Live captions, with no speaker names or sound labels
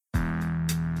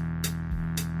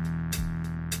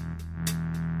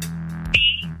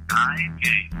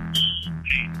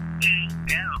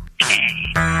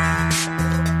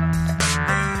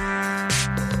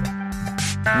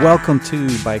Welcome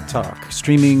to Bike Talk,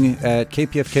 streaming at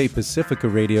KPFK Pacifica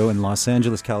Radio in Los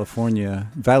Angeles, California,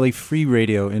 Valley Free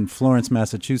Radio in Florence,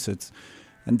 Massachusetts,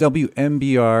 and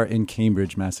WMBR in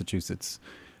Cambridge, Massachusetts.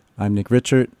 I'm Nick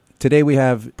Richard. Today we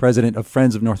have President of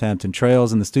Friends of Northampton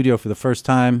Trails in the studio for the first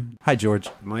time. Hi, George.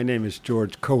 My name is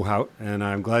George Kohout, and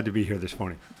I'm glad to be here this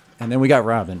morning. And then we got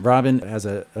Robin. Robin has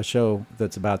a show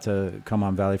that's about to come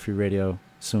on Valley Free Radio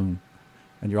soon.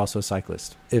 And you're also a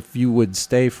cyclist. If you would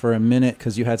stay for a minute,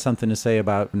 because you had something to say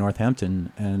about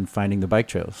Northampton and finding the bike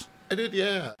trails. I did,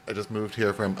 yeah. I just moved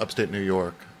here from upstate New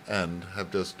York and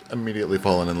have just immediately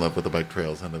fallen in love with the bike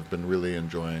trails and have been really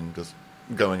enjoying just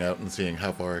going out and seeing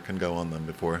how far I can go on them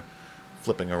before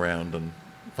flipping around and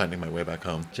finding my way back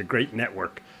home. It's a great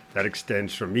network that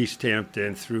extends from East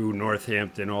Hampton through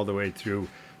Northampton all the way through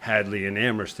Hadley and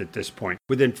Amherst at this point.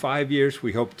 Within 5 years,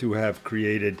 we hope to have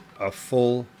created a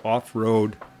full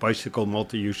off-road bicycle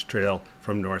multi-use trail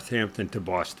from Northampton to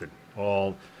Boston,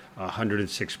 all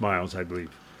 106 miles, I believe.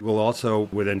 We'll also,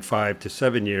 within 5 to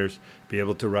 7 years, be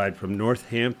able to ride from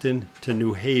Northampton to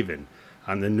New Haven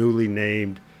on the newly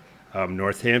named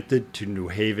Northampton to New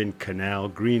Haven Canal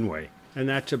Greenway. And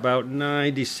that's about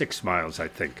 96 miles, I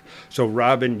think. So,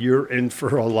 Robin, you're in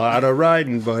for a lot of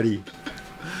riding, buddy.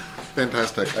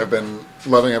 Fantastic. I've been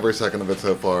loving every second of it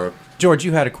so far. George,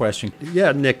 you had a question.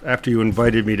 Yeah, Nick, after you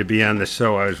invited me to be on the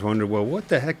show, I was wondering, well, what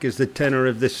the heck is the tenor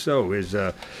of this show? Is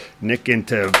Nick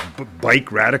into bike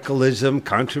radicalism,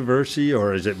 controversy,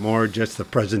 or is it more just the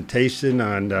presentation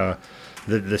on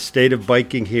the state of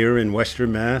biking here in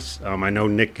Western Mass? I know,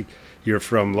 Nick, you're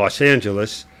from Los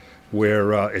Angeles,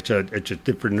 where it's a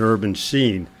different urban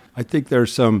scene. I think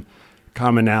there's some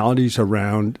commonalities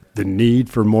around the need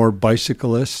for more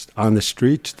bicyclists on the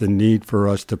streets, the need for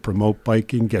us to promote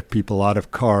biking, get people out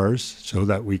of cars so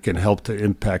that we can help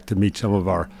to meet some of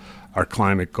our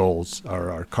climate goals,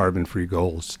 our carbon-free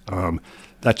goals.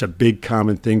 That's a big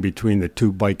common thing between the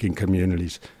two biking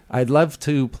communities. I'd love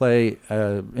to play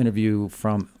an interview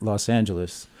from Los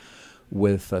Angeles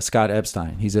with Scott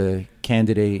Epstein. He's a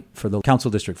candidate for the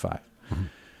Council District 5. Mm-hmm.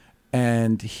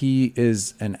 And he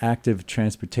is an active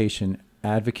transportation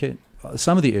advocate.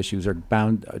 Some of the issues are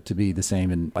bound to be the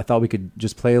same, and I thought we could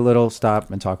just play a little,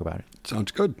 stop, and talk about it.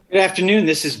 Sounds good. Good afternoon.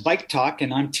 This is Bike Talk,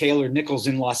 and I'm Taylor Nichols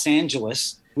in Los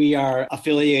Angeles. We are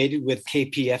affiliated with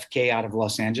KPFK out of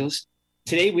Los Angeles.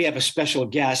 Today we have a special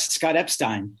guest, Scott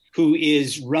Epstein, who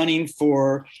is running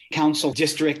for Council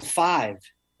District 5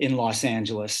 in Los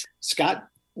Angeles. Scott,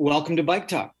 welcome to Bike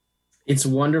Talk. It's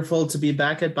wonderful to be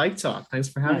back at Bike Talk. Thanks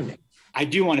for having me. I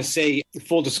do want to say,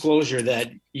 full disclosure, that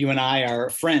you and I are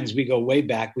friends. We go way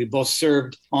back. We both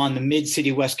served on the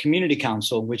Mid-City West Community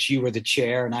Council, which you were the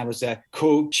chair, and I was a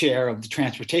co-chair of the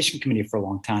Transportation Committee for a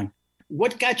long time.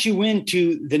 What got you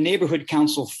into the Neighborhood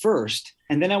Council first?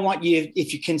 And then I want you,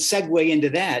 if you can segue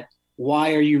into that,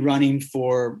 why are you running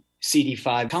for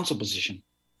CD5 council position?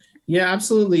 Yeah,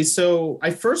 absolutely. So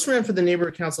I first ran for the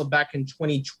Neighborhood Council back in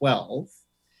 2012.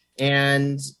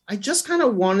 And I just kind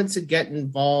of wanted to get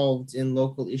involved in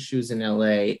local issues in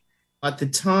LA. At the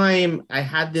time, I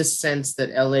had this sense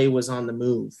that LA was on the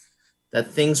move,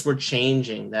 that things were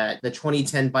changing, that the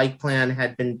 2010 bike plan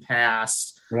had been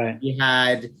passed. Right. We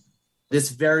had this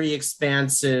very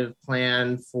expansive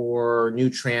plan for new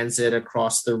transit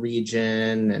across the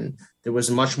region. And there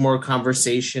was much more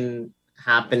conversation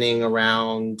happening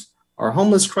around our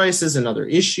homeless crisis and other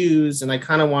issues. And I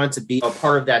kind of wanted to be a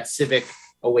part of that civic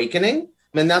awakening.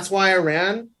 And that's why I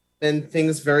ran. And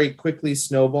things very quickly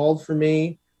snowballed for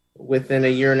me. Within a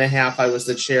year and a half, I was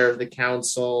the chair of the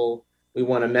council. We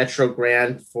won a Metro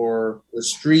grant for the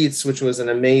streets, which was an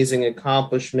amazing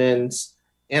accomplishment.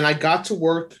 And I got to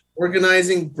work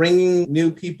organizing, bringing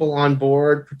new people on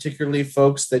board, particularly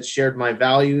folks that shared my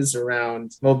values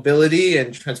around mobility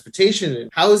and transportation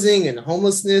and housing and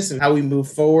homelessness and how we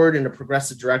move forward in a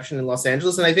progressive direction in Los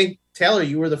Angeles. And I think, Taylor,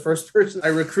 you were the first person I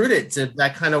recruited to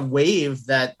that kind of wave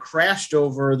that crashed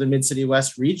over the Mid-City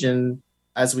West region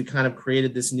as we kind of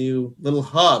created this new little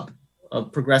hub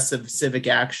of progressive civic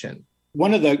action.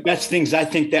 One of the best things I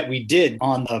think that we did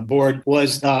on the board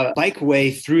was the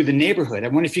bikeway through the neighborhood. I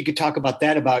wonder if you could talk about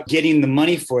that, about getting the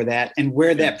money for that and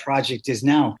where that project is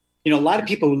now. You know, a lot of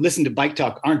people who listen to Bike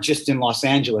Talk aren't just in Los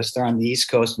Angeles. They're on the East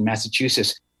Coast in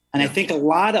Massachusetts. And I think a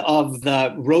lot of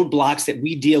the roadblocks that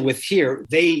we deal with here,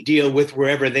 they deal with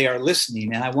wherever they are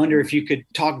listening. And I wonder if you could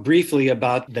talk briefly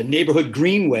about the neighborhood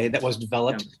greenway that was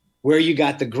developed, where you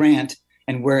got the grant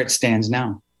and where it stands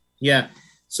now. Yeah.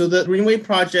 So the Greenway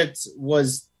project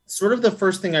was sort of the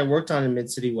first thing I worked on in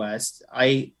Mid-City West.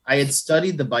 I had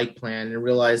studied the bike plan and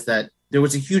realized that there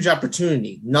was a huge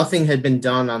opportunity. Nothing had been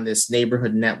done on this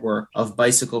neighborhood network of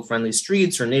bicycle-friendly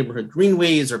streets or neighborhood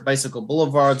greenways or bicycle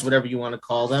boulevards, whatever you want to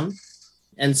call them.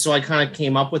 And so I kind of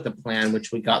came up with a plan,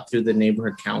 which we got through the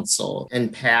neighborhood council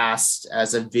and passed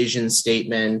as a vision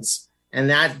statement. And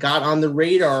that got on the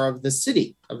radar of the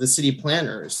city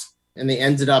planners. And they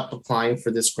ended up applying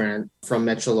for this grant from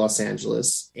Metro Los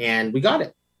Angeles. And we got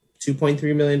it,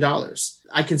 $2.3 million.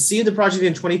 I conceived the project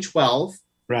in 2012.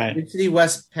 Right. Mid-City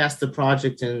West passed the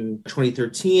project in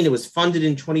 2013. It was funded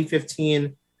in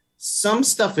 2015. Some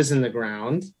stuff is in the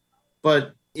ground,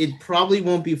 but it probably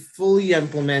won't be fully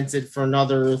implemented for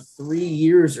another 3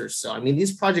 years or so. I mean,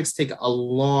 these projects take a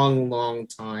long, long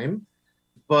time,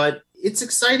 but it's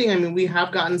exciting. I mean, we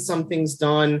have gotten some things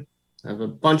done. I have a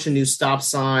bunch of new stop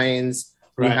signs.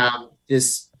 Right. We have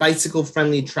this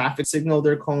bicycle-friendly traffic signal,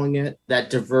 they're calling it, that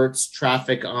diverts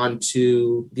traffic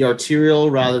onto the arterial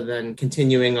rather than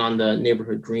continuing on the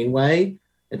neighborhood greenway.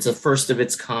 It's a first of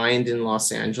its kind in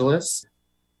Los Angeles.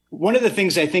 One of the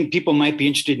things I think people might be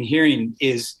interested in hearing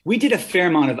is we did a fair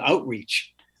amount of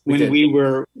outreach when we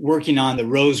were working on the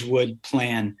Rosewood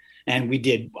plan, and we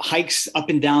did hikes up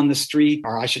and down the street,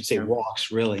 or I should say walks,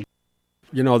 really.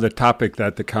 You know, the topic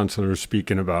that the counselor is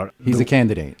speaking about. He's a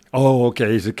candidate. Oh,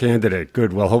 okay. He's a candidate.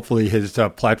 Good. Well, hopefully his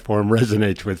platform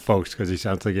resonates with folks because he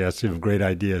sounds like he has some great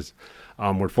ideas.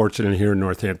 We're fortunate here in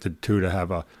Northampton, too, to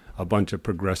have a bunch of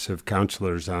progressive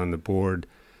counselors on the board,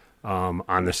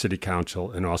 on the city council,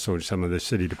 and also in some of the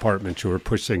city departments who are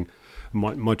pushing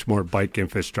much more bike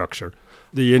infrastructure.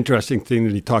 The interesting thing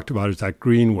that he talked about is that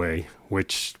Greenway,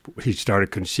 which he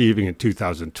started conceiving in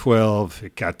 2012.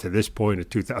 It got to this point in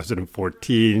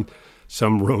 2014.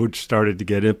 Some roads started to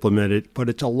get implemented, but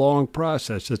it's a long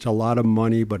process. It's a lot of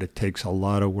money, but it takes a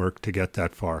lot of work to get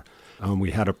that far.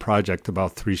 We had a project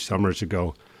about 3 summers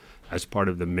ago as part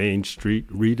of the Main Street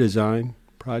redesign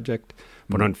project,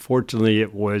 but unfortunately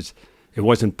it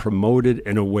wasn't promoted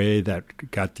in a way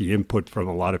that got the input from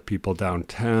a lot of people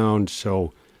downtown.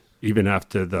 So even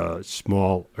after the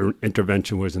small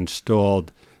intervention was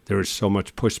installed, there was so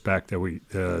much pushback that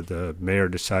the mayor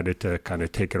decided to kind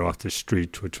of take it off the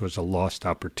streets, which was a lost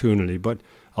opportunity, but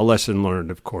a lesson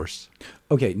learned, of course.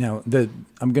 Okay, now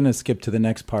I'm going to skip to the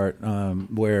next part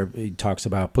where he talks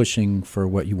about pushing for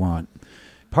what you want.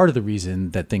 Part of the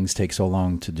reason that things take so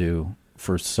long to do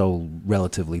for so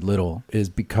relatively little is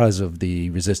because of the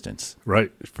resistance.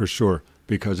 Right, for sure.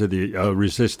 Because of the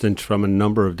resistance from a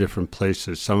number of different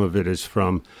places. Some of it is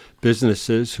from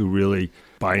businesses who really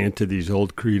buy into these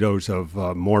old credos of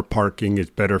more parking is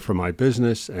better for my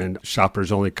business, and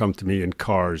shoppers only come to me in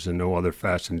cars and no other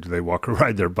fashion do they walk or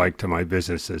ride their bike to my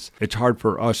businesses. It's hard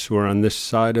for us who are on this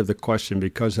side of the question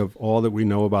because of all that we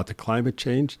know about the climate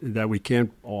change that we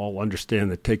can't all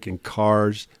understand that taking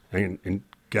cars and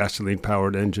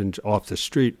gasoline-powered engines off the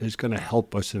street is going to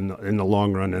help us in the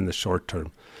long run and the short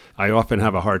term. I often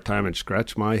have a hard time and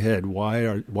scratch my head.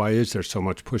 Why is there so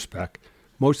much pushback?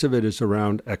 Most of it is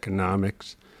around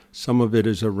economics. Some of it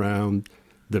is around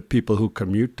the people who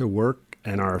commute to work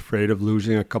and are afraid of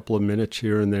losing a couple of minutes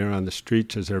here and there on the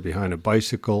streets as they're behind a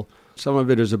bicycle. Some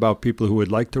of it is about people who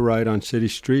would like to ride on city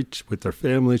streets with their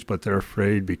families, but they're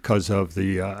afraid because of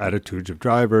the attitudes of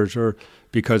drivers or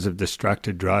because of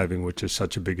distracted driving, which is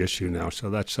such a big issue now. So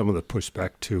that's some of the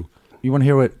pushback, too. You want to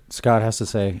hear what Scott has to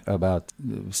say about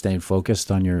staying focused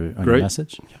on your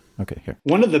message? Yeah. Okay, here.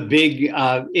 One of the big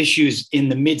issues in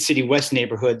the Mid-City West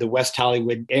neighborhood, the West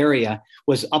Hollywood area,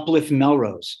 was Uplift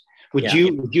Melrose. Would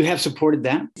you have supported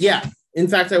that? Yeah. In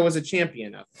fact, I was a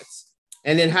champion of it.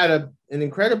 And it had an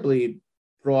incredibly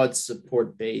broad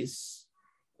support base,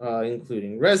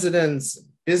 including residents,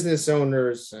 business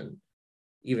owners, and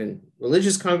even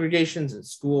religious congregations and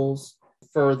schools.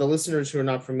 For the listeners who are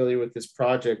not familiar with this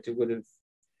project, it would have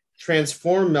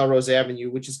transformed Melrose Avenue,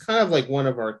 which is kind of like one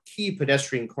of our key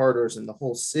pedestrian corridors in the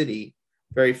whole city,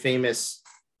 very famous,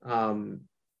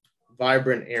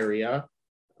 vibrant area.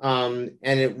 And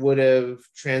it would have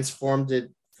transformed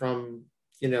it from,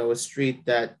 a street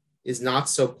that is not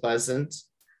so pleasant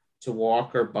to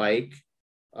walk or bike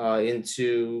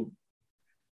into,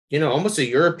 almost a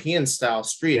European style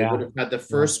street. Yeah. It would have had the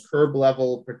first curb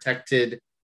level protected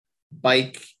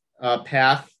bike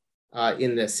path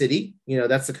in the city.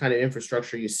 That's the kind of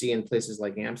infrastructure you see in places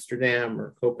like Amsterdam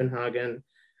or Copenhagen,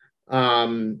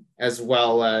 as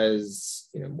well as,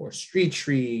 more street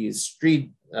trees,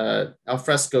 street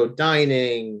alfresco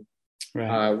dining,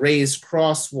 right. Raised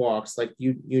crosswalks, like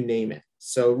you name it.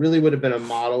 So really would have been a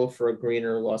model for a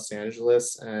greener Los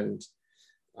Angeles. And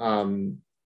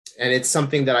And it's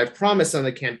something that I've promised on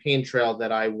the campaign trail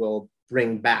that I will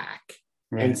bring back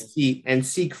and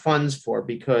seek funds for,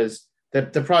 because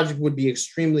the project would be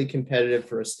extremely competitive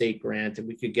for a state grant, and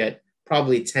we could get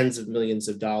probably tens of millions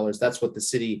of dollars. That's what the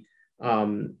city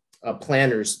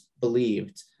planners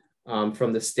believed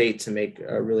from the state to make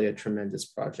really a tremendous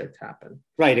project happen.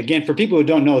 Right. Again, for people who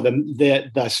don't know,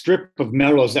 the strip of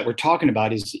Melrose that we're talking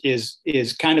about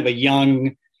is kind of a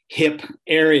young, hip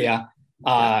area,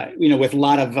 with a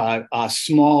lot of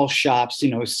small shops,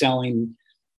 selling,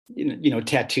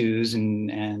 tattoos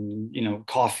and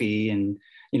coffee and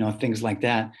things like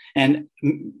that. And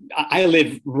I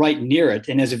live right near it,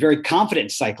 and as a very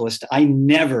confident cyclist, I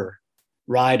never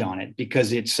ride on it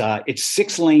because it's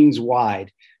 6 lanes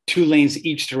wide, 2 lanes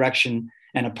each direction,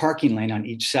 and a parking lane on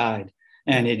each side.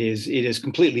 And it is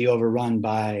completely overrun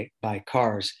by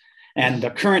cars. And the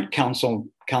current council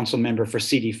member for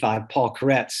CD5, Paul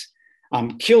Koretz,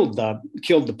 killed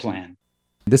the plan.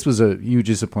 This was a huge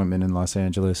disappointment in Los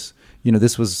Angeles.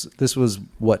 This was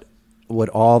what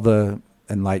all the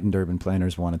enlightened urban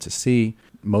planners wanted to see: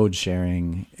 mode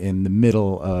sharing in the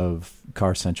middle of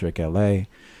car-centric LA.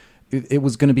 It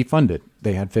was going to be funded.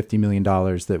 They had $50 million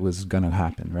that was going to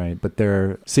happen, right? But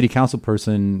their city council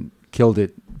person killed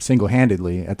it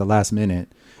single-handedly at the last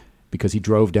minute because he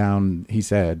drove down, he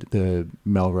said, the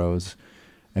Melrose,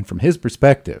 and from his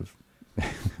perspective,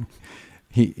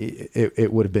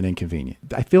 it would have been inconvenient.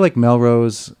 I feel like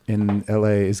Melrose in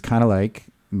LA is kind of like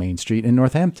Main Street in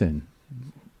Northampton.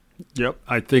 Yep,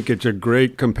 I think it's a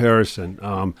great comparison.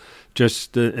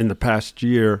 Just in the past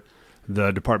year,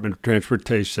 the Department of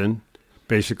Transportation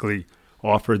basically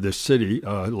offered the city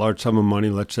a large sum of money,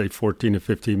 let's say $14 to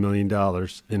 $15 million,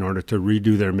 in order to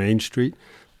redo their Main Street.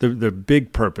 The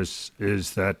big purpose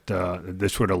is that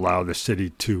this would allow the city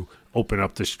to open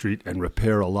up the street and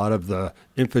repair a lot of the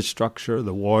infrastructure,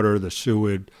 the water, the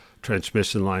sewage,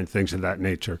 transmission line, things of that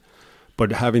nature.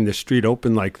 But having the street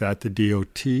open like that, the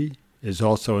DOT is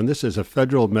also, and this is a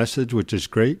federal message, which is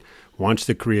great, wants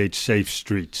to create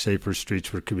safer streets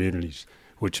for communities,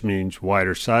 which means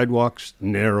wider sidewalks,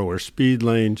 narrower speed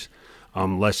lanes,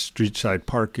 less street side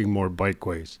parking, more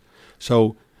bikeways.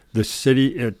 So the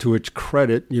city, to its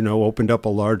credit, opened up a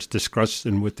large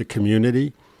discussion with the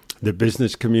community. The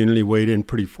business community weighed in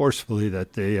pretty forcefully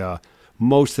that they,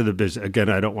 most of the business, again,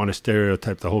 I don't want to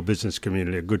stereotype the whole business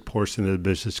community, a good portion of the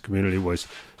business community was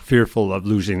fearful of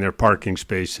losing their parking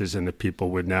spaces, and the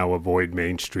people would now avoid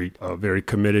Main Street. A very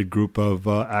committed group of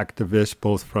activists,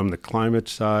 both from the climate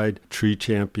side, tree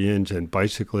champions, and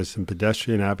bicyclists and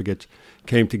pedestrian advocates,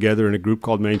 came together in a group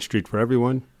called Main Street for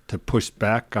Everyone to push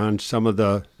back on some of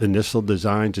the initial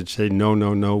designs and say,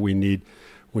 no, we need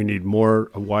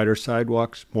more wider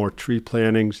sidewalks, more tree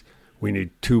plantings. We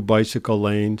need 2 bicycle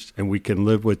lanes, and we can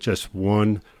live with just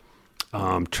 1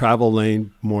 travel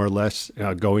lane, more or less,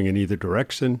 going in either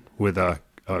direction, with a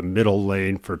middle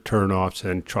lane for turnoffs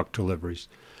and truck deliveries.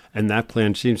 And that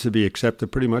plan seems to be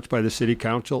accepted pretty much by the city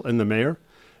council and the mayor.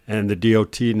 And the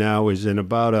DOT now is in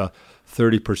about a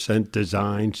 30%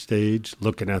 design stage,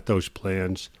 looking at those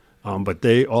plans. But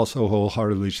they also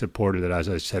wholeheartedly supported it. As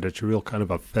I said, it's a real kind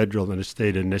of a federal and a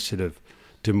state initiative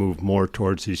to move more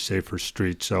towards these safer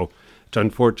streets. So it's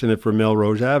unfortunate for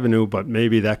Melrose Avenue, but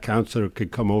maybe that councilor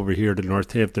could come over here to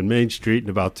Northampton Main Street in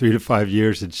about 3 to 5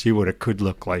 years and see what it could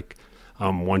look like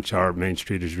once our Main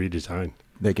Street is redesigned.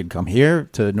 They could come here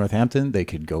to Northampton. They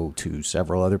could go to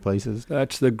several other places.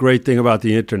 That's the great thing about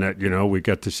the internet. We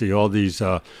get to see all these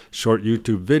short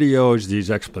YouTube videos,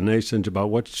 these explanations about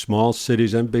what small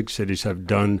cities and big cities have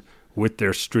done with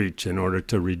their streets in order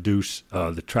to reduce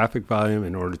the traffic volume,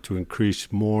 in order to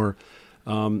increase more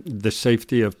the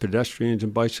safety of pedestrians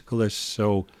and bicyclists.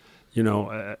 So,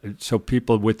 so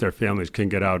people with their families can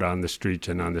get out on the streets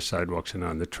and on the sidewalks and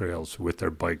on the trails with their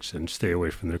bikes and stay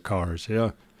away from their cars.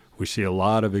 Yeah. We see a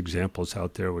lot of examples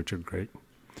out there, which are great.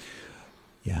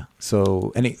 Yeah.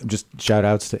 So just shout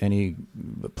outs to any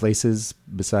places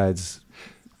besides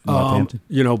Northampton?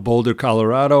 Boulder,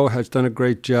 Colorado has done a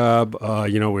great job.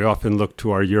 We often look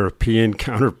to our European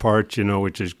counterparts,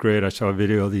 which is great. I saw a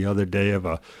video the other day of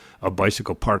a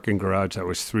bicycle parking garage that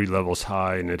was 3 levels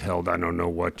high, and it held,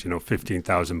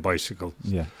 15,000 bicycles.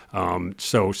 Yeah.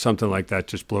 So something like that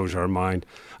just blows our mind.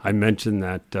 I mentioned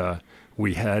that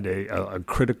we had a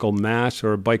critical mass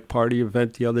or a bike party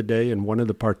event the other day, and one of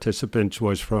the participants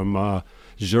was from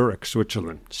Zurich,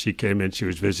 Switzerland. She came in, she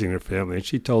was visiting her family, and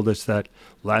she told us that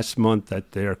last month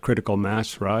at their critical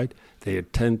mass ride, they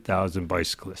had 10,000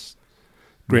 bicyclists.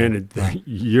 Granted,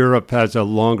 Europe has a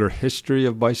longer history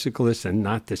of bicyclists and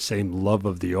not the same love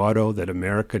of the auto that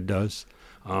America does,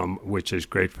 which is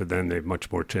great for them. They have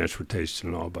much more transportation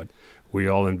and all, but we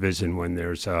all envision when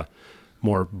there's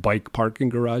more bike parking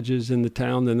garages in the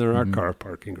town than there are car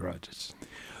parking garages.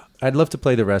 I'd love to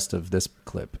play the rest of this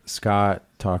clip. Scott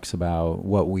talks about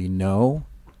what we know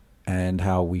and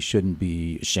how we shouldn't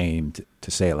be ashamed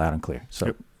to say it loud and clear.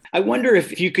 So I wonder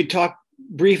if you could talk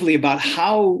briefly about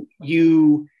how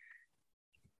you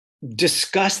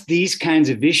discuss these kinds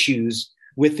of issues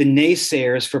with the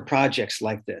naysayers for projects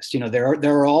like this. You know, there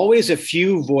are always a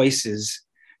few voices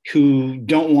who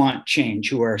don't want change,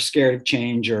 who are scared of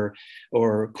change or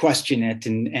question it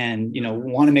and you know,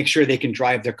 want to make sure they can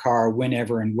drive their car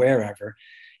whenever and wherever.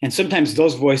 And sometimes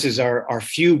those voices are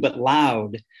few but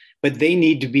loud, but they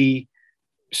need to be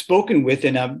spoken with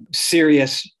in a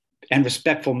serious and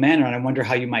respectful manner. And I wonder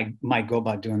how you might go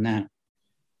about doing that.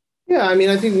 Yeah, I mean,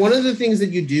 I think one of the things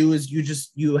that you do is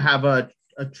you have a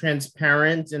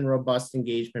transparent and robust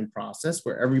engagement process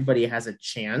where everybody has a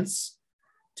chance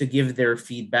to give their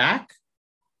feedback.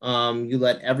 You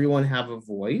let everyone have a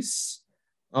voice.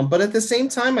 But at the same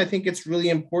time, I think it's really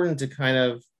important to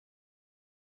kind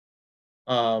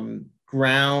of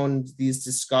ground these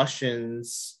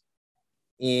discussions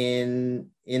in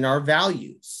our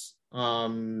values,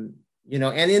 you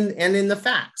know, and in the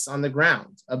facts on the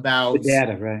ground about the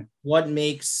data, right? What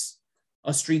makes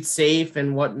a street safe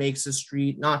and what makes a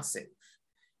street not safe.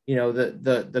 You know,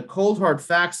 the cold hard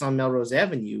facts on Melrose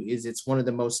Avenue is it's one of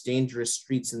the most dangerous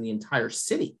streets in the entire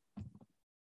city.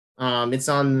 It's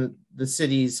on the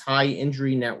city's high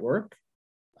injury network,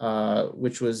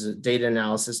 which was a data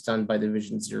analysis done by the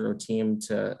Vision Zero team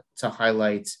to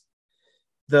highlight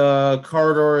the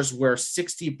corridors where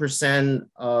 60%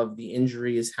 of the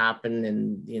injuries happen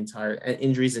in the entire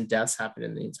injuries and deaths happen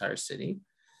in the entire city.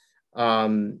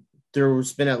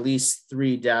 There's been at least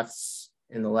 3 deaths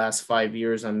in the last 5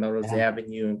 years on Melrose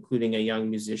Avenue, including a young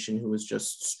musician who was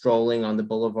just strolling on the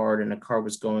boulevard and a car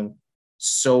was going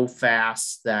so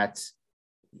fast that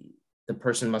the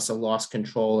person must have lost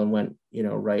control and went, you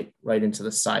know, right into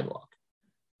the sidewalk.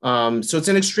 So it's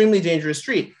an extremely dangerous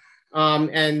street.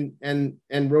 And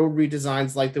road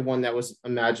redesigns like the one that was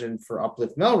imagined for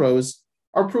Uplift Melrose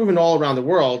are proven all around the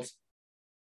world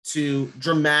to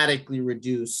dramatically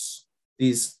reduce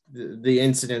the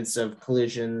incidence of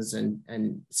collisions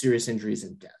and serious injuries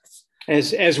and deaths,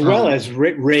 as well as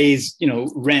raise, you know,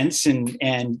 rents and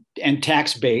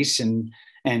tax base and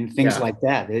things like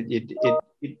that.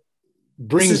 It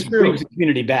brings the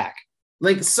community back.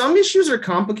 Like some issues are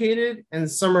complicated and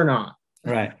some are not.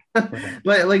 Right.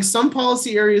 But like some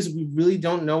policy areas we really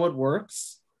don't know what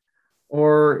works,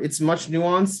 or it's much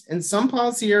nuanced, and some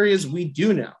policy areas we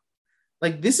do know.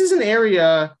 Like this is an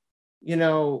area, you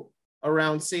know,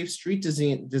 around safe street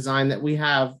design that we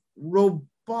have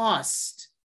robust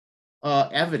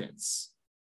evidence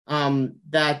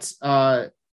that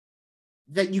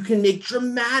you can make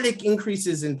dramatic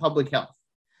increases in public health.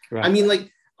 Right. I mean,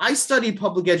 like I studied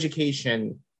public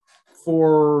education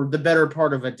for the better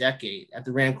part of a decade at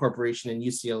the Rand Corporation in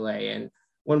UCLA. And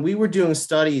when we were doing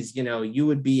studies, you know, you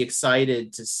would be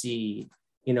excited to see,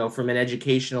 you know, from an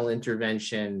educational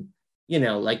intervention, you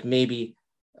know, like maybe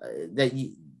that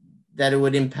it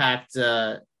would impact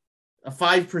a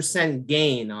 5%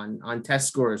 gain on test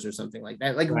scores or something like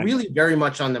that, like really very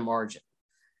much on the margin.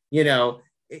 You know,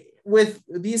 with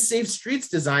these safe streets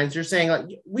designs, you're saying like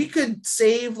we could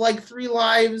save like 3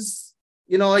 lives,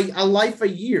 you know, a life a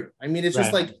year. I mean, it's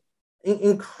just like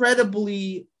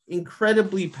incredibly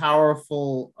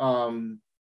powerful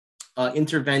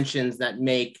interventions that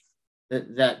make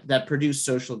that produce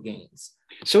social gains.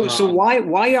 So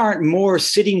why aren't more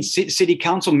city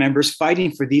council members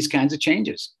fighting for these kinds of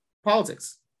changes?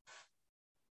 Politics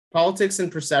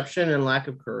and perception and lack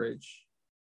of courage.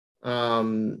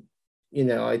 You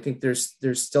know, I think there's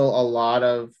still a lot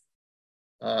of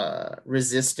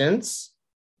resistance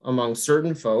among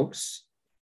certain folks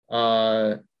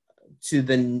to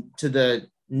the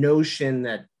notion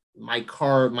that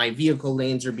my vehicle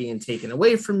lanes are being taken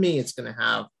away from me. It's going to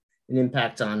have an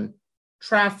impact on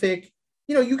traffic.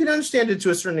 You know, you can understand it to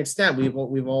a certain extent.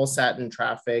 We've all sat in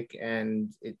traffic,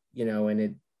 and it, you know, and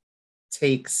it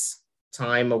takes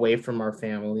time away from our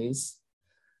families,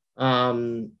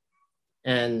 and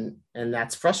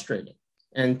that's frustrating.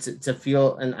 And to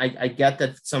feel, and I get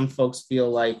that some folks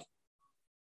feel like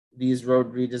these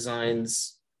road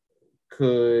redesigns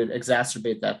could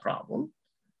exacerbate that problem.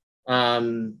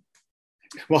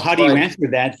 Well, how do you answer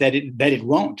that it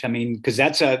won't? I mean, because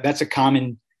that's a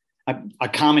common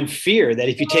fear that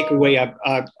if you take away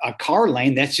a car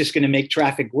lane, that's just going to make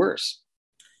traffic worse.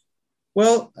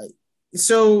 Well,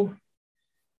 so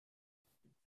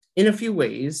in a few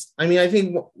ways, I mean, I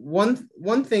think one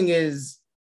thing is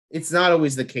it's not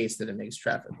always the case that it makes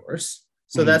traffic worse.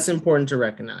 So that's important to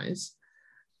recognize.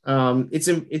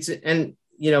 Because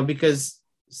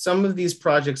some of these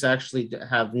projects actually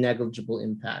have negligible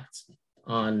impact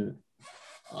on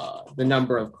the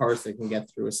number of cars that can get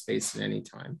through a space at any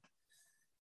time.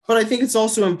 But I think it's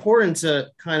also important to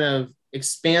kind of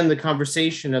expand the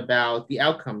conversation about the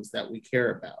outcomes that we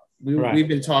care about. We've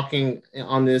been talking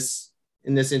in this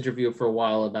interview for a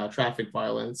while about traffic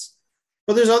violence,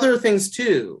 but there's other things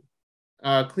too.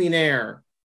 Clean air,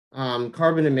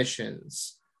 carbon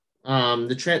emissions.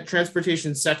 The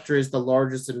transportation sector is the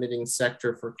largest emitting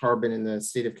sector for carbon in the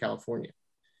state of California.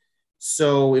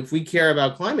 So if we care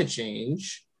about climate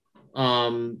change,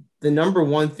 the number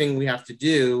one thing we have to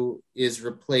do is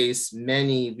replace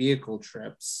many vehicle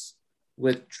trips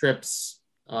with trips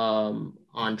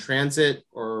on transit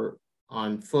or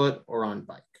on foot or on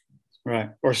bike.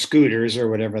 Right. Or scooters or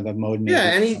whatever the mode may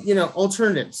be.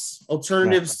 Alternatives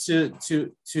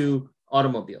to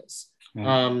automobiles.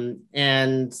 Right.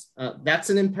 And that's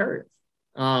an imperative.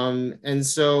 And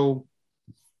so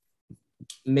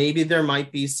maybe there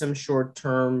might be some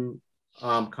short-term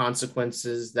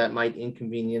consequences that might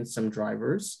inconvenience some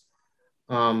drivers.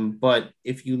 But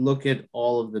if you look at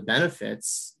all of the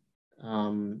benefits,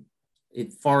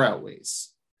 it far outweighs.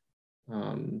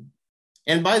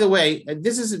 And by the way,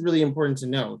 this is really important to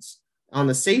note. On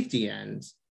the safety end,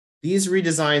 these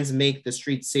redesigns make the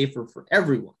streets safer for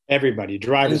everyone. Everybody,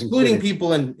 drivers including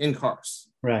people in cars.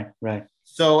 Right.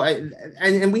 So,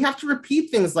 and we have to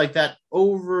repeat things like that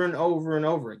over and over and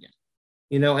over again.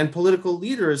 And political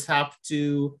leaders have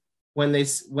to, when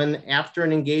after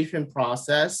an engagement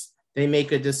process, they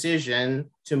make a decision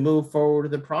to move forward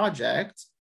with the project,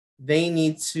 they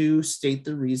need to state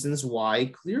the reasons why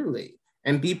clearly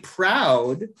and be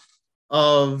proud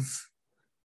of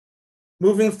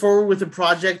moving forward with a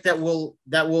project that will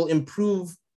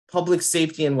improve public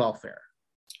safety and welfare.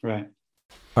 Right.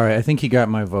 All right, I think he got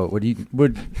my vote. Would you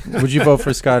vote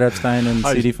for Scott Epstein and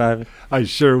CD5? I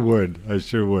sure would.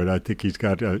 I think he's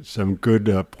got some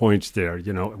good points there.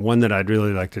 One that I'd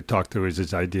really like to talk to is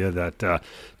this idea that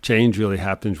change really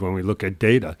happens when we look at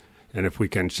data, and if we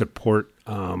can support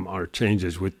our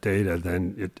changes with data,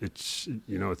 then it's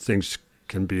things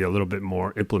can be a little bit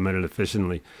more implemented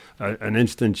efficiently. An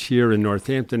instance here in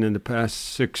Northampton, in the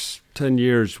past 6-10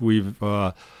 years, we've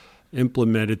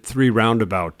implemented 3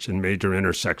 roundabouts in major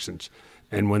intersections.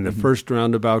 And when the first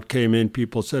roundabout came in,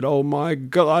 people said, "Oh my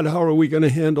God, how are we going to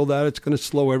handle that? It's going to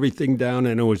slow everything down."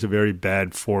 And it was a very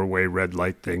bad 4-way red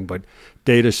light thing. But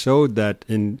data showed that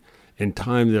in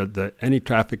time, that any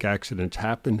traffic accidents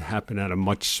happen at a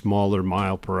much smaller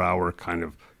mile per hour kind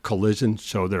of collision,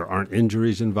 so there aren't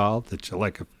injuries involved. It's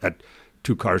like at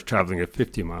 2 cars traveling at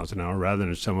 50 miles an hour rather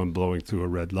than someone blowing through a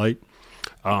red light.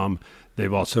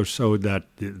 They've also showed that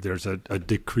there's a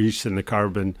decrease in the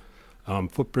carbon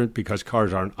footprint because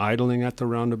cars aren't idling at the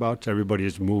roundabouts. Everybody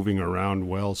is moving around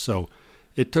well. So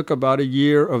it took about a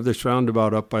year of this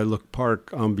roundabout up by Look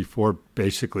Park before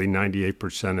basically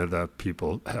 98% of the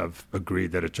people have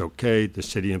agreed that it's okay. The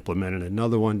city implemented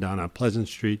another one down on Pleasant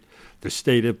Street. The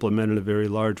state implemented a very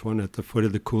large one at the foot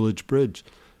of the Coolidge Bridge.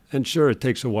 And sure, it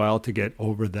takes a while to get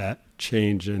over that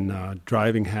change in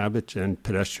driving habits and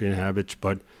pedestrian habits,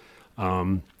 but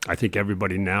I think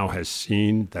everybody now has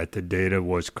seen that the data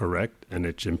was correct and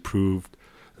it's improved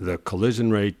the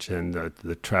collision rates and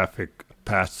the traffic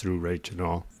pass-through rates and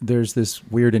all. There's this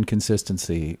weird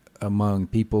inconsistency among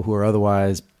people who are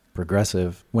otherwise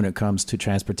progressive when it comes to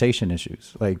transportation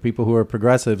issues. Like people who are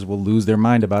progressives will lose their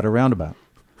mind about a roundabout.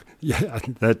 Yeah,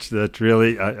 that's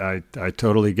really, I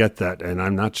totally get that. And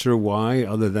I'm not sure why,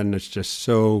 other than it's just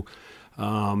so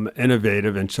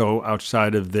innovative and so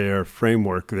outside of their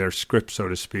framework, their script, so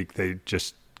to speak. They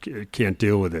just can't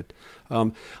deal with it.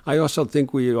 I also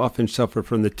think we often suffer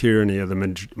from the tyranny of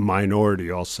the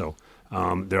minority also.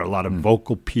 There are a lot of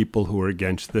vocal people who are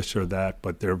against this or that,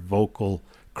 but their vocal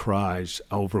cries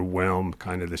overwhelm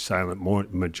kind of the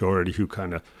silent majority who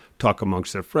kind of talk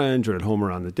amongst their friends or at home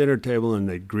around the dinner table, and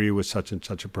they agree with such and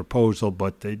such a proposal,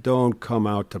 but they don't come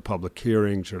out to public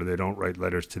hearings or they don't write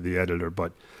letters to the editor,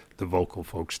 but the vocal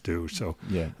folks do. So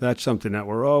that's something that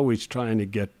we're always trying to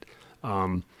get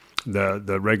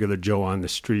the regular Joe on the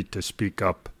street to speak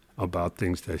up about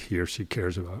things that he or she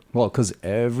cares about. Well, because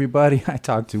everybody I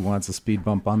talk to wants a speed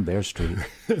bump on their street.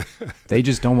 They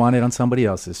just don't want it on somebody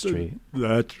else's street.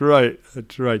 That's right.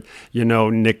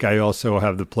 Nick, I also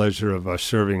have the pleasure of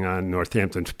serving on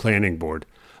Northampton's planning board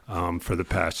for the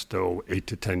past 8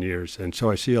 to 10 years. And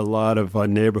so I see a lot of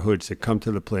neighborhoods that come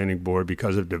to the planning board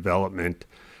because of development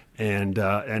And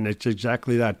it's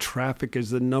exactly that. Traffic is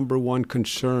the number one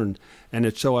concern. And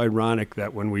it's so ironic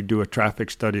that when we do a traffic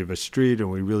study of a street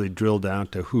and we really drill down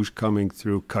to who's coming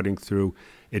through, cutting through,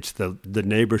 it's the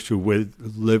neighbors who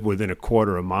live within a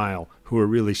quarter of a mile who are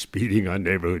really speeding on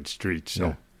neighborhood streets.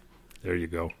 So There you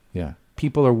go. Yeah.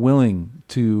 People are willing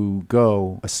to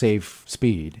go a safe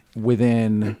speed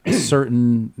within a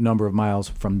certain number of miles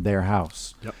from their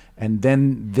house. Yep. And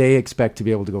then they expect to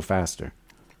be able to go faster.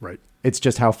 Right. It's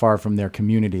just how far from their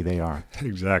community they are.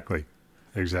 Exactly.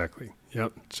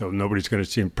 Yep. So nobody's going to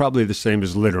see them. Probably the same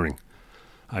as littering.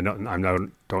 I don't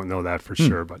know that for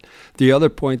sure. But the other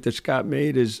point that Scott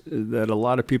made is that a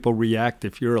lot of people react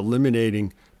if you're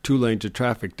eliminating 2 lanes of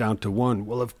traffic down to 1.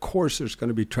 Well, of course there's going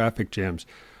to be traffic jams.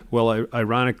 Well,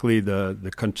 ironically,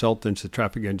 the consultants, the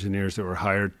traffic engineers that were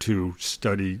hired to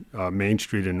study Main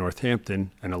Street in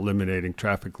Northampton and eliminating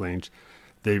traffic lanes,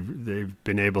 they've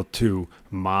been able to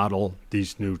model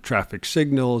these new traffic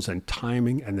signals and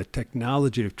timing, and the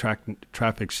technology of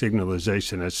traffic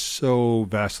signalization has so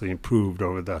vastly improved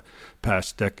over the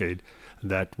past decade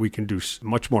that we can do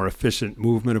much more efficient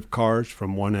movement of cars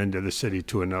from one end of the city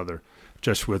to another,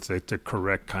 just with the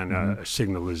correct kind of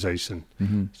signalization.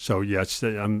 Mm-hmm. So yes,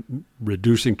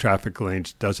 reducing traffic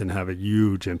lanes doesn't have a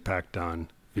huge impact on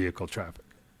vehicle traffic.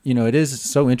 You know, it is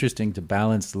so interesting to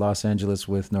balance Los Angeles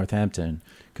with Northampton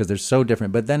because they're so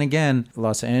different. But then again,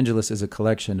 Los Angeles is a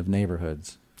collection of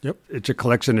neighborhoods. Yep. It's a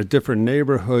collection of different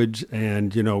neighborhoods.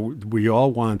 And, you know, we all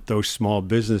want those small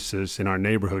businesses in our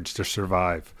neighborhoods to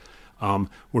survive.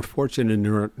 We're fortunate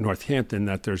in Northampton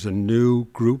that there's a new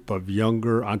group of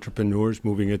younger entrepreneurs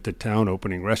moving into town,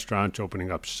 opening restaurants,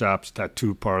 opening up shops,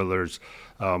 tattoo parlors,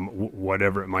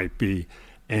 whatever it might be.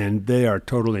 And they are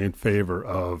totally in favor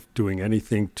of doing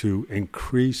anything to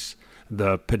increase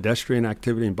the pedestrian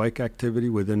activity and bike activity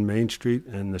within Main Street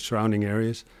and the surrounding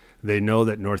areas. They know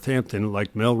that Northampton,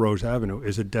 like Melrose Avenue,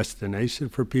 is a destination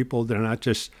for people. They're not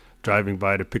just driving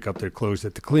by to pick up their clothes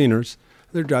at the cleaners.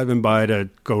 They're driving by to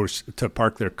go to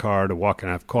park their car, to walk and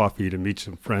have coffee, to meet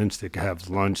some friends, to have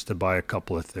lunch, to buy a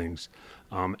couple of things.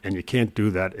 And you can't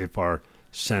do that if our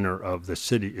center of the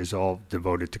city is all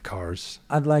devoted to cars.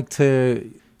 I'd like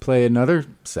to play another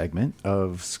segment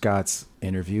of Scott's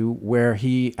interview where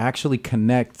he actually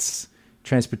connects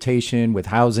transportation with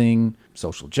housing,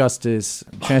 social justice,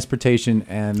 transportation,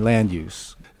 and land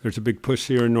use. There's a big push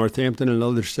here in Northampton and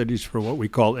other cities for what we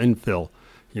call infill.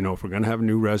 You know, if we're going to have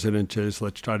new residences,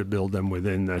 let's try to build them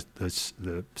within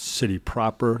the city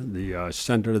proper, the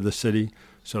center of the city,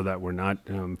 so that we're not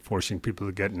forcing people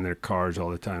to get in their cars all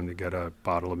the time to get a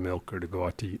bottle of milk or to go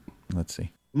out to eat. Let's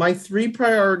see. My 3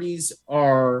 priorities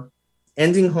are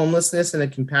ending homelessness in a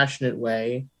compassionate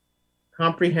way,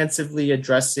 comprehensively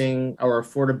addressing our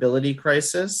affordability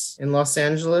crisis in Los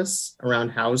Angeles around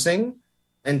housing,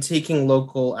 and taking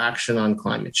local action on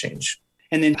climate change.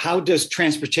 And then how does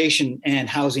transportation and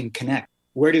housing connect?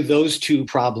 Where do those 2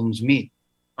 problems meet?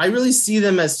 I really see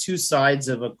them as 2 sides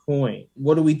of a coin.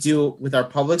 What do we do with our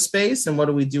public space and what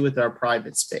do we do with our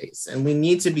private space? And we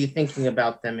need to be thinking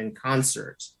about them in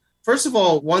concert. First of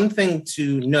all, one thing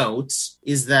to note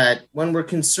is that when we're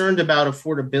concerned about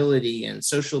affordability and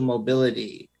social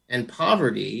mobility and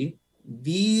poverty,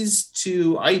 these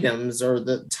 2 items are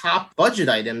the top budget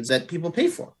items that people pay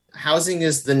for. Housing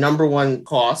is the number 1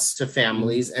 cost to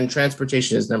families and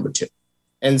transportation is number 2.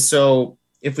 And so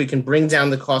if we can bring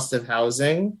down the cost of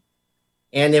housing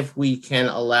and if we can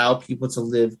allow people to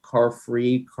live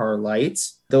car-free, car-light,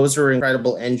 those are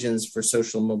incredible engines for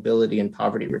social mobility and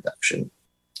poverty reduction.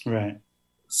 Right.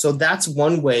 So that's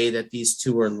one way that these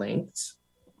 2 are linked.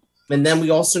 And then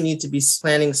we also need to be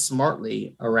planning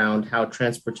smartly around how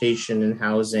transportation and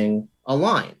housing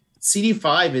align.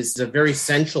 CD5 is a very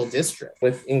central district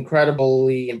with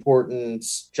incredibly important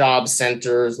job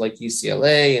centers like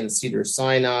UCLA and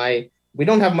Cedars-Sinai. We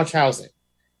don't have much housing,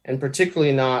 and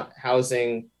particularly not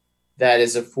housing that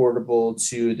is affordable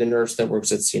to the nurse that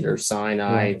works at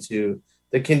Cedars-Sinai, to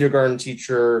the kindergarten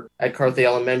teacher at Carthay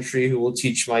Elementary who will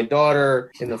teach my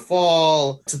daughter in the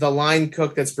fall, to the line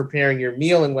cook that's preparing your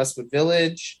meal in Westwood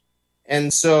Village.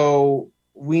 And so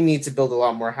we need to build a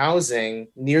lot more housing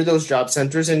near those job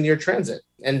centers and near transit.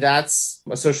 And that's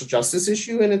a social justice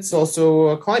issue. And it's also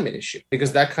a climate issue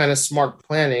because that kind of smart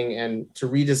planning and to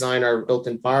redesign our built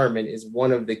environment is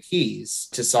one of the keys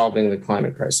to solving the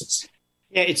climate crisis.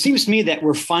 Yeah, it seems to me that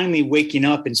we're finally waking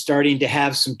up and starting to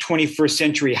have some 21st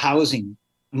century housing,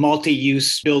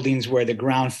 multi-use buildings where the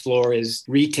ground floor is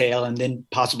retail and then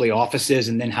possibly offices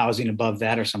and then housing above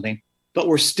that or something. But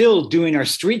we're still doing our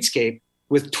streetscape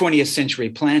with 20th century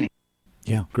planning.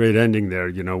 Yeah. Great ending there.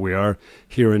 You know, we are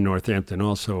here in Northampton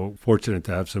also fortunate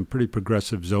to have some pretty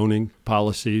progressive zoning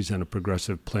policies and a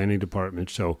progressive planning department.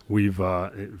 So we've,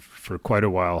 for quite a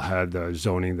while, had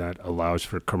zoning that allows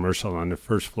for commercial on the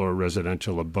first floor,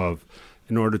 residential above,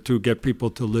 in order to get people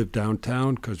to live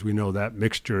downtown, because we know that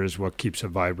mixture is what keeps a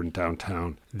vibrant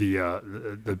downtown.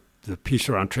 The piece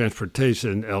around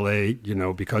transportation, LA, you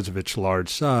know, because of its large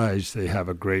size, they have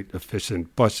a great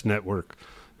efficient bus network.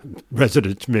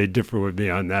 Residents may differ with me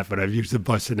on that, but I've used the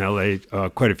bus in LA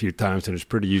quite a few times, and it's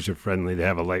pretty user-friendly. They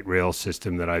have a light rail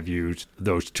system that I've used.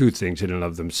 Those two things in and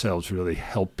of themselves really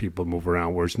help people move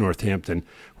around, whereas Northampton,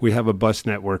 we have a bus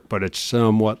network, but it's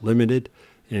somewhat limited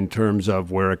in terms of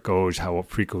where it goes, how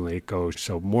frequently it goes.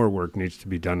 So more work needs to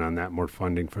be done on that, more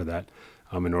funding for that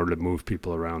in order to move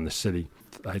people around the city.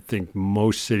 I think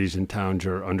most cities and towns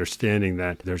are understanding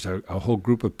that there's a whole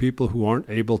group of people who aren't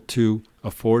able to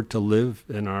afford to live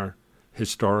in our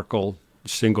historical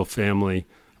single-family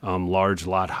large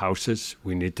lot houses.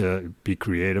 We need to be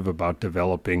creative about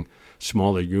developing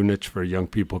smaller units for young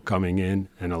people coming in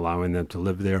and allowing them to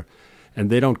live there. And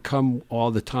they don't come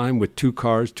all the time with 2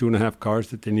 cars, 2.5 cars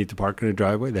that they need to park in a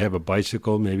driveway. They have a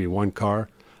bicycle, maybe 1 car.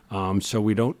 So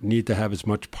we don't need to have as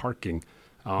much parking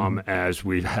as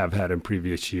we have had in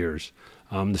previous years.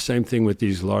 The same thing with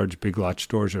these large big lot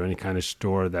stores or any kind of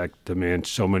store that demands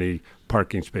so many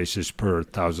parking spaces per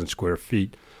 1,000 square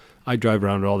feet. I drive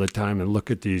around all the time and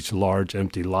look at these large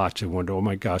empty lots and wonder, oh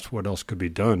my gosh, what else could be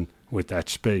done with that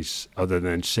space other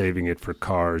than saving it for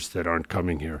cars that aren't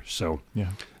coming here? So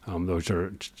those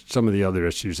are some of the other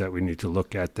issues that we need to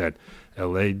look at that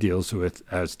LA deals with,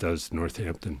 as does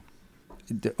Northampton.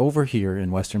 Over here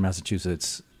in Western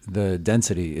Massachusetts, the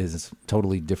density is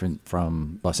totally different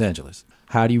from Los Angeles.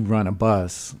 How do you run a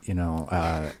bus? You know,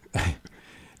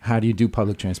 how do you do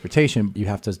public transportation? You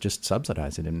have to just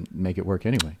subsidize it and make it work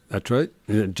anyway. That's right.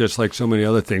 Just like so many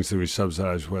other things that we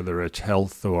subsidize, whether it's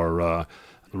health or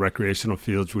recreational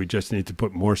fields, we just need to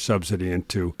put more subsidy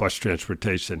into bus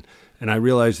transportation. And I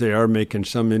realize they are making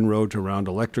some inroads around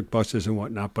electric buses and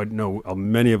whatnot, but no,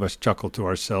 many of us chuckle to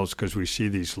ourselves because we see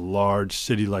these large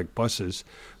city-like buses,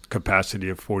 capacity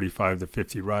of 45 to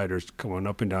 50 riders, going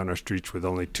up and down our streets with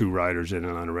only 2 riders in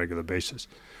it on a regular basis,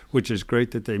 which is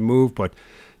great that they move, but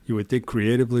you would think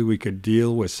creatively we could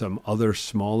deal with some other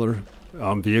smaller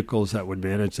vehicles that would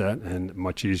manage that, and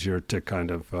much easier to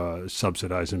kind of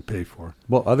subsidize and pay for.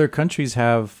 Well, other countries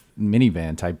have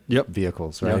minivan type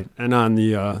vehicles, right? Yep. And on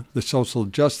the social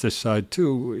justice side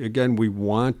too, again, we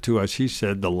want to, as he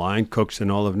said, the line cooks in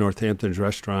all of Northampton's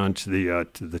restaurants,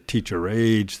 the teacher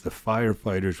aides, the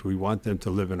firefighters, we want them to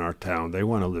live in our town. They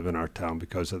want to live in our town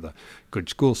because of the good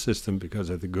school system, because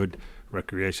of the good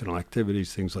recreational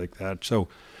activities, things like that. So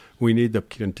we need to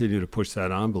continue to push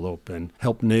that envelope and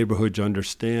help neighborhoods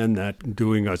understand that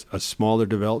doing a smaller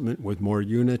development with more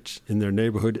units in their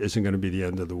neighborhood isn't going to be the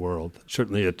end of the world.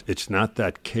 Certainly it's not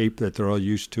that Cape that they're all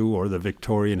used to or the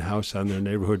Victorian house on their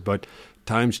neighborhood, but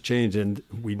times change and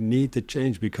we need to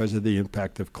change because of the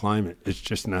impact of climate. It's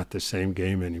just not the same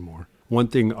game anymore. One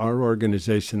thing our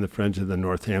organization, the Friends of the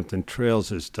Northampton Trails,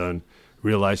 has done,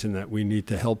 realizing that we need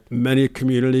to help many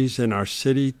communities in our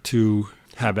city to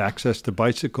have access to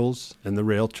bicycles and the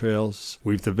rail trails.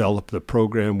 We've developed a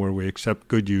program where we accept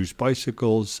good used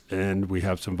bicycles, and we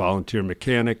have some volunteer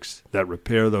mechanics that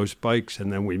repair those bikes,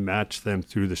 and then we match them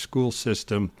through the school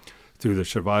system, through the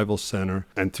Survival Center,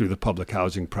 and through the public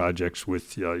housing projects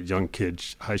with young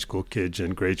kids, high school kids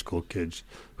and grade school kids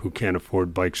who can't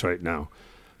afford bikes right now.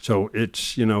 So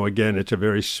it's, again, it's a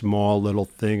very small little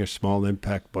thing, a small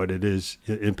impact, but it is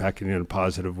impacting in a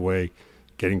positive way,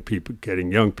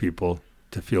 getting young people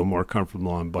to feel more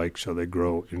comfortable on bikes so they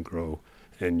grow and grow.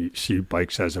 And you see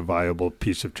bikes as a viable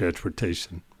piece of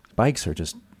transportation. Bikes are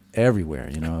just everywhere.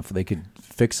 If they could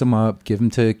fix them up, give them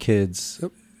to kids,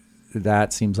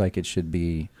 that seems like it should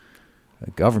be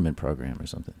a government program or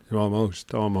something.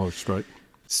 Almost, right.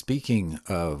 Speaking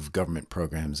of government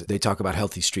programs, they talk about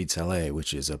Healthy Streets LA,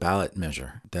 which is a ballot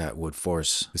measure that would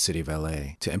force the city of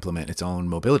LA to implement its own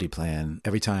mobility plan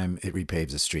every time it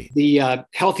repaves a street. The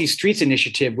Healthy Streets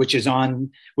Initiative, which is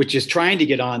trying to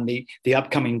get on the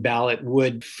upcoming ballot,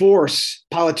 would force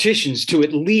politicians to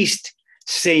at least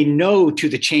say no to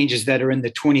the changes that are in the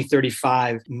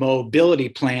 2035 mobility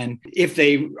plan if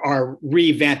they are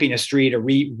revamping a street or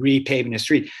repaving a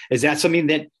street. Is that something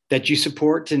that you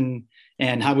support, and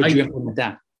how would you implement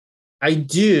that? I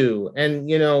do.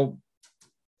 And,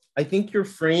 I think your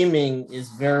framing is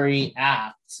very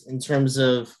apt in terms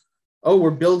of,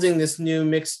 we're building this new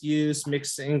mixed use,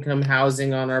 mixed income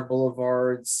housing on our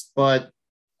boulevards, but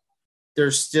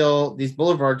these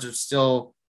boulevards are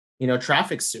still,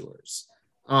 traffic sewers.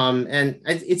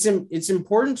 It's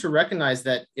important to recognize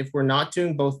that if we're not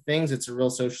doing both things, it's a real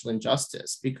social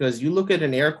injustice, because you look at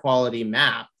an air quality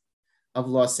map of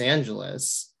Los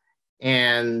Angeles,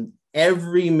 and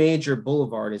every major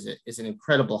boulevard is an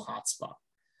incredible hotspot.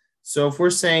 So if we're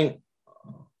saying,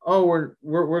 oh, we're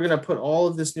going to put all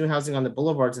of this new housing on the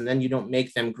boulevards, and then you don't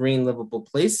make them green, livable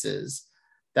places,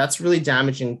 that's really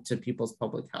damaging to people's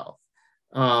public health.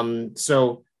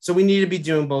 So we need to be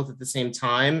doing both at the same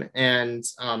time. And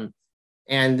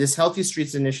this Healthy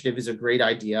Streets Initiative is a great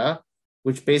idea,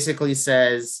 which basically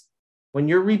says when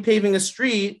you're repaving a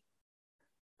street,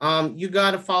 you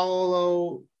got to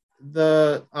follow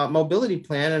the mobility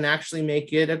plan and actually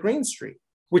make it a green street.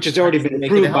 Which has already been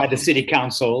approved by the city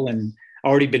council and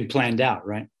already been planned out,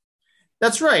 right?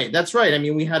 That's right. I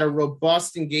mean, we had a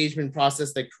robust engagement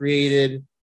process that created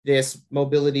this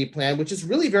mobility plan, which is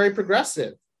really very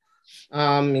progressive.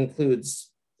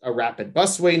 Includes a rapid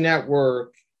busway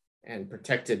network and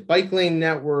protected bike lane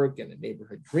network and a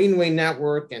neighborhood greenway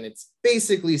network, and it's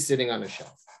basically sitting on a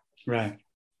shelf. Right.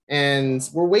 And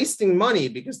we're wasting money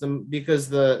because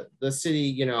the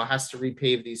city, has to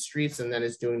repave these streets and then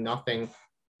is doing nothing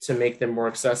to make them more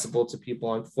accessible to people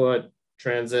on foot,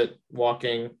 transit,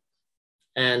 walking,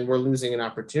 and we're losing an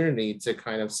opportunity to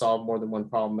kind of solve more than one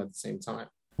problem at the same time.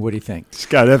 What do you think?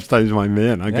 Scott Epstein's my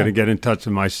man. I'm going to get in touch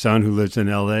with my son who lives in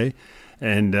L.A.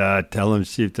 and tell him,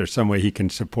 see if there's some way he can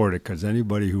support it, because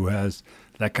anybody who has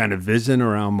that kind of vision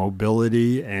around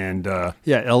mobility and,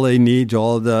 L.A. needs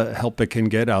all the help it can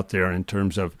get out there in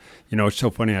terms of, it's so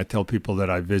funny. I tell people that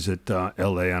I visit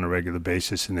L.A. on a regular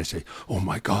basis, and they say, oh,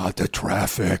 my God, the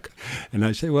traffic. And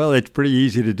I say, well, it's pretty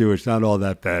easy to do. It's not all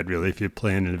that bad, really, if you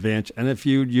plan in advance. And if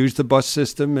you use the bus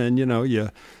system and,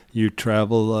 you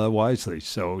travel wisely.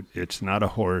 So it's not a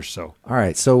horror show. All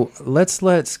right. So let's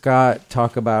let Scott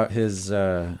talk about his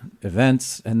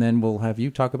events, and then we'll have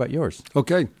you talk about yours.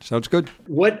 Okay. Sounds good.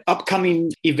 What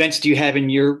upcoming events do you have in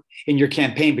your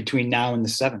campaign between now and the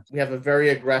 7th? We have a very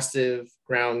aggressive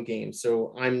ground game.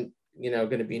 So I'm, going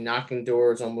to be knocking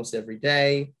doors almost every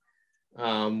day.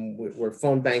 We're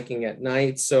phone banking at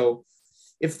night. So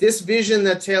if this vision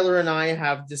that Taylor and I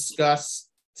have discussed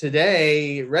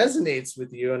today resonates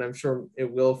with you, and I'm sure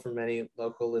it will for many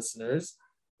local listeners,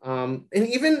 and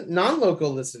even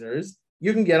non-local listeners,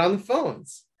 you can get on the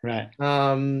phones. Right.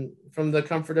 From the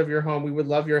comfort of your home. We would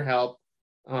love your help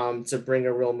to bring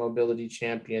a real mobility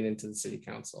champion into the city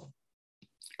council.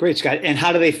 Great, Scott. And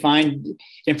how do they find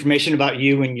information about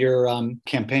you and your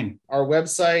campaign? Our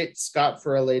website,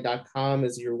 scottforla.com,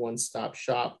 is your one-stop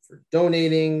shop for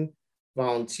donating,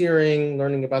 volunteering,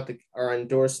 learning about our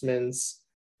endorsements,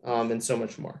 and so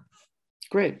much more.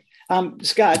 Great.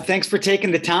 Scott, thanks for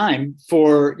taking the time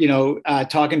for,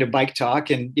 talking to Bike Talk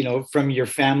and, from your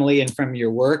family and from your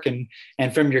work and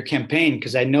from your campaign,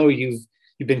 because I know you've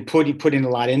been putting a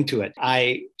lot into it.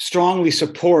 I strongly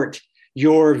support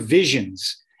your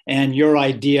visions and your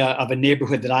idea of a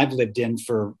neighborhood that I've lived in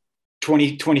for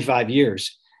 25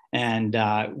 years and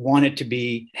want it to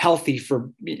be healthy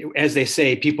for, as they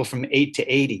say, people from 8 to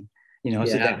 80. So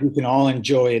that we can all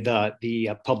enjoy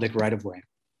the public right of way.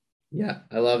 Yeah,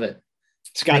 I love it.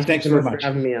 Scott, thanks very much for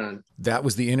having me on. That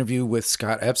was the interview with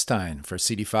Scott Epstein for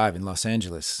CD5 in Los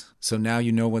Angeles. So now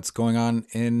you know what's going on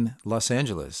in Los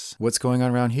Angeles. What's going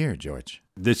on around here, George?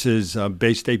 This is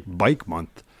Bay State Bike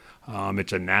Month.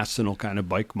 It's a national kind of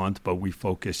bike month, but we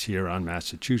focus here on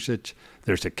Massachusetts.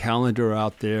 There's a calendar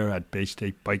out there at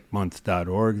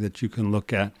baystatebikemonth.org that you can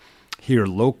look at. Here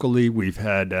locally, we've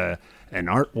had an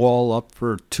art wall up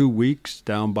for 2 weeks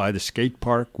down by the skate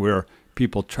park where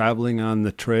people traveling on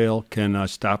the trail can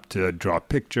stop to draw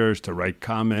pictures, to write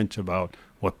comments about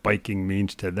what biking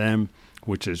means to them,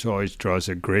 which always draws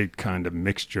a great kind of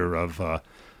mixture of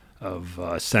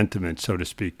sentiment, so to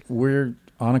speak. We're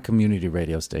on a community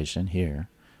radio station here.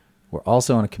 We're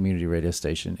also on a community radio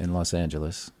station in Los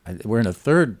Angeles. We're in a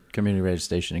third community radio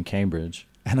station in Cambridge,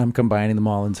 and I'm combining them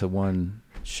all into one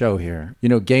show here.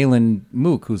 Galen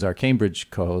Mook, who's our Cambridge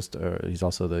co-host, he's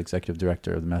also the executive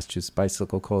director of the Massachusetts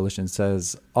Bicycle Coalition,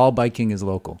 says all biking is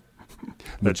local,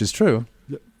 which is true.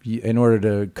 In order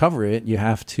to cover it, you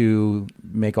have to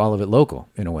make all of it local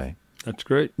in a way. That's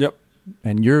great. Yep.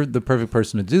 And you're the perfect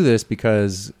person to do this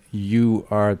because you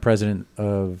are president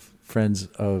of Friends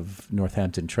of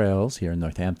Northampton Trails here in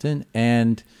Northampton,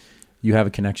 and you have a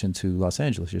connection to Los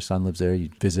Angeles. Your son lives there. You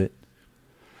visit.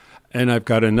 And I've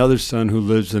got another son who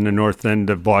lives in the north end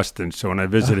of Boston. So when I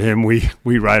visit him, we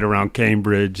ride around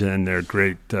Cambridge, and there are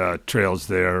great trails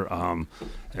there.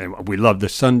 And we love the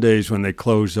Sundays when they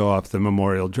close off the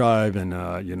Memorial Drive, and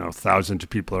thousands of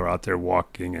people are out there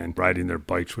walking and riding their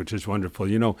bikes, which is wonderful.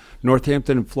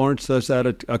 Northampton and Florence does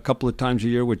that a couple of times a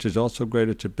year, which is also great.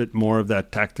 It's a bit more of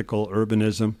that tactical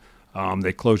urbanism.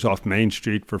 They close off Main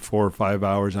Street for 4 or 5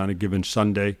 hours on a given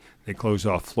Sunday. They close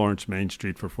off Florence Main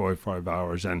Street for 4 or 5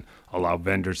 hours and allow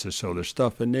vendors to sell their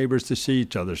stuff and neighbors to see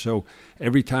each other. So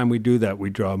every time we do that, we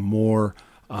draw more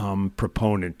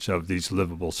proponents of these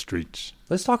livable streets.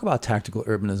 Let's talk about tactical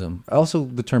urbanism. Also,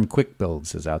 the term quick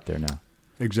builds is out there now.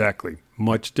 Exactly.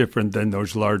 Much different than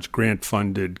those large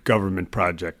grant-funded government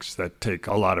projects that take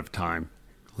a lot of time,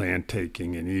 land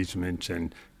taking and easements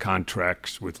and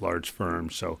contracts with large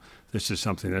firms. So this is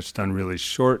something that's done really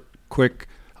short, quick,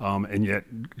 and yet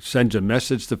sends a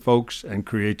message to folks and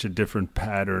creates a different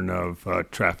pattern of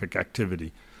traffic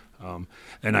activity.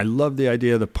 And I love the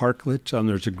idea of the parklets.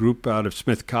 There's a group out of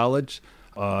Smith College,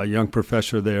 a young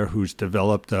professor there who's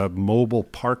developed a mobile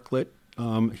parklet.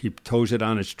 He tows it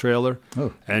on his trailer,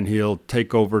 and he'll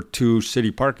take over 2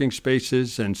 city parking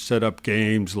spaces and set up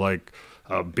games like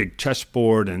a big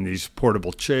chessboard and these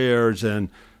portable chairs and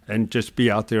just be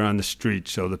out there on the street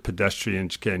so the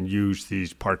pedestrians can use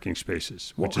these parking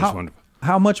spaces, which is wonderful.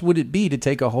 How much would it be to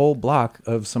take a whole block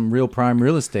of some real prime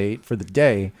real estate for the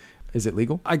day? Is it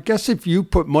legal? I guess if you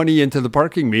put money into the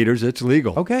parking meters, it's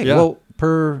legal. Okay. Yeah. Well,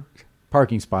 per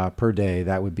parking spot per day,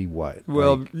 that would be what?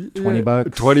 Well, like $20?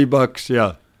 $20,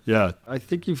 yeah. Yeah. I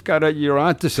think you're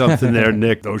onto something there,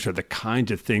 Nick. Those are the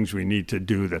kinds of things we need to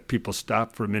do that people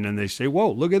stop for a minute and they say,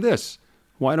 whoa, look at this.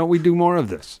 Why don't we do more of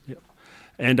this? Yeah.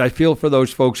 And I feel for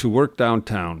those folks who work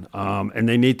downtown and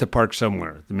they need to park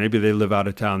somewhere. Maybe they live out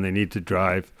of town, they need to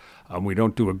drive. We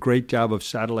don't do a great job of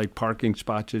satellite parking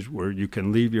spots where you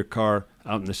can leave your car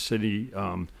out in the city,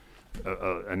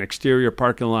 an exterior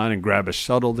parking lot, and grab a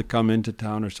shuttle to come into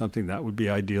town or something. That would be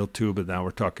ideal too, but now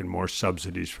we're talking more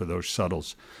subsidies for those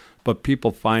shuttles. But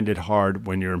people find it hard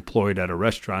when you're employed at a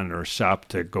restaurant or a shop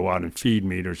to go out and feed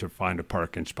meters or find a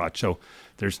parking spot. So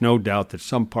there's no doubt that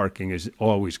some parking is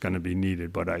always going to be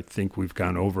needed, but I think we've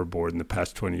gone overboard in the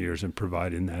past 20 years in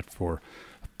providing that for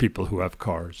people who have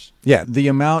cars. Yeah, the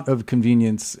amount of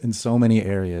convenience in so many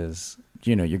areas,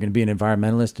 you're going to be an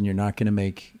environmentalist and you're not going to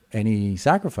make any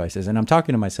sacrifices. And I'm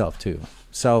talking to myself too.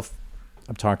 Self,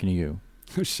 I'm talking to you.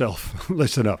 Self,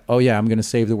 listen up. Oh yeah, I'm going to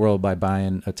save the world by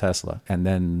buying a Tesla. And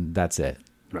then that's it.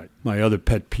 Right. My other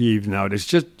pet peeve nowadays,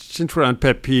 just since we're on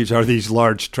pet peeves, are these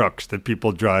large trucks that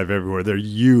people drive everywhere. They're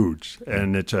huge,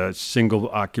 and it's a single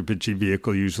occupancy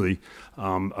vehicle usually.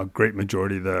 A great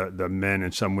majority of the men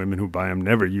and some women who buy them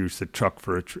never use the truck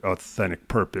for an authentic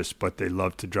purpose, but they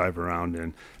love to drive around,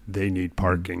 and they need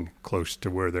parking close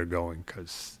to where they're going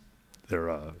because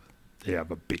they have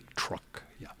a big truck.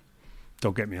 Yeah.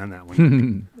 Don't get me on that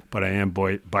one. But I am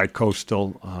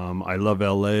bi-coastal. I love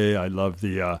L.A. I love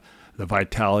the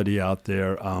vitality out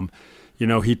there.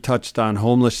 He touched on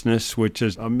homelessness, which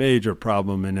is a major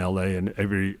problem in L.A. and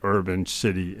every urban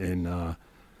city in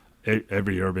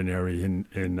every urban area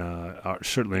in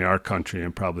certainly our country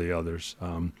and probably others.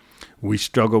 We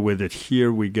struggle with it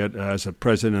here. We get, as a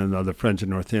president of the Friends of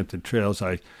Northampton Trails,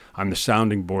 I'm the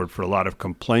sounding board for a lot of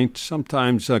complaints,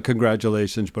 sometimes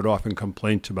congratulations, but often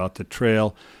complaints about the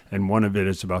trail. And one of it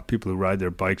is about people who ride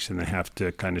their bikes and they have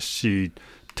to kind of see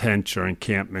tents or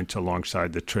encampments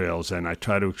alongside the trails. And I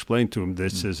try to explain to them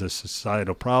this is a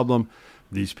societal problem.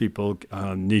 These people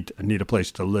need a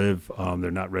place to live.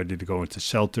 They're not ready to go into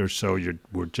shelters, so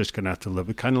we're just going to have to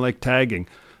live. Kind of like tagging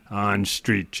on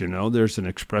streets, There's an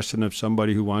expression of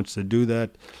somebody who wants to do that.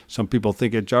 Some people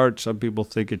think it's art. Some people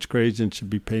think it's crazy and should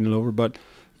be painted over. But,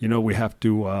 we have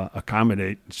to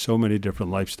accommodate so many different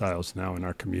lifestyles now in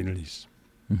our communities.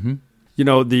 Mm-hmm.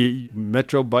 The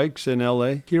Metro bikes in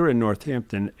L.A., here in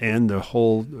Northampton and the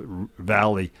whole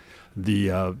valley,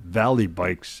 the valley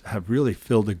bikes have really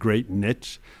filled a great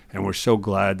niche, and we're so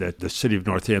glad that the city of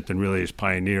Northampton really has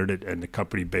pioneered it, and the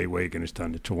company Bay Wagon has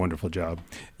done it. It's a wonderful job.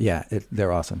 Yeah,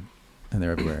 they're awesome, and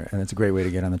they're everywhere, and it's a great way to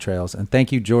get on the trails. And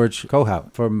thank you, George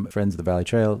Kohout from Friends of the Valley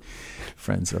Trail,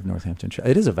 Friends of Northampton Trail.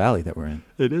 It is a valley that we're in.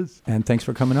 It is. And thanks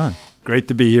for coming on. Great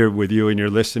to be here with you and your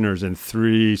listeners in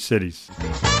 3 cities.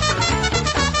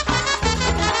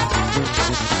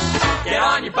 Get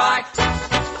on your bike,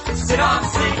 sit on the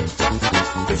seat,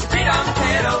 put your feet on the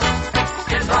pedal,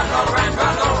 and run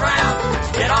around.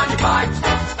 Get on your bike,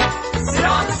 sit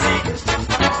on the seat,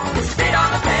 put your feet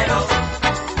on the pedal,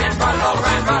 and run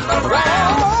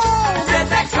around. Get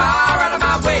that car out of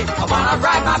my way, I wanna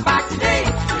ride my bike today.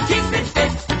 Keep it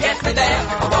fit, get me there,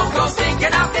 I won't go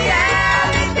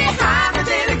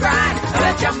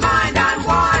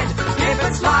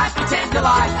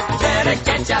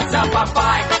get yourself a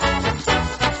bike.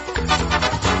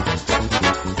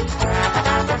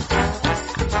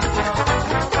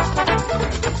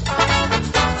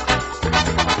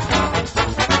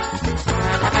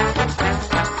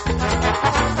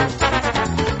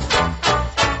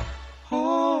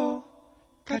 Oh,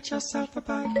 get yourself a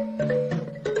bike.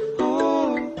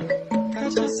 Oh,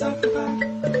 get yourself a bike.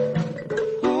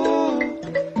 Oh,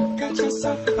 get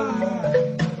yourself a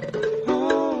bike.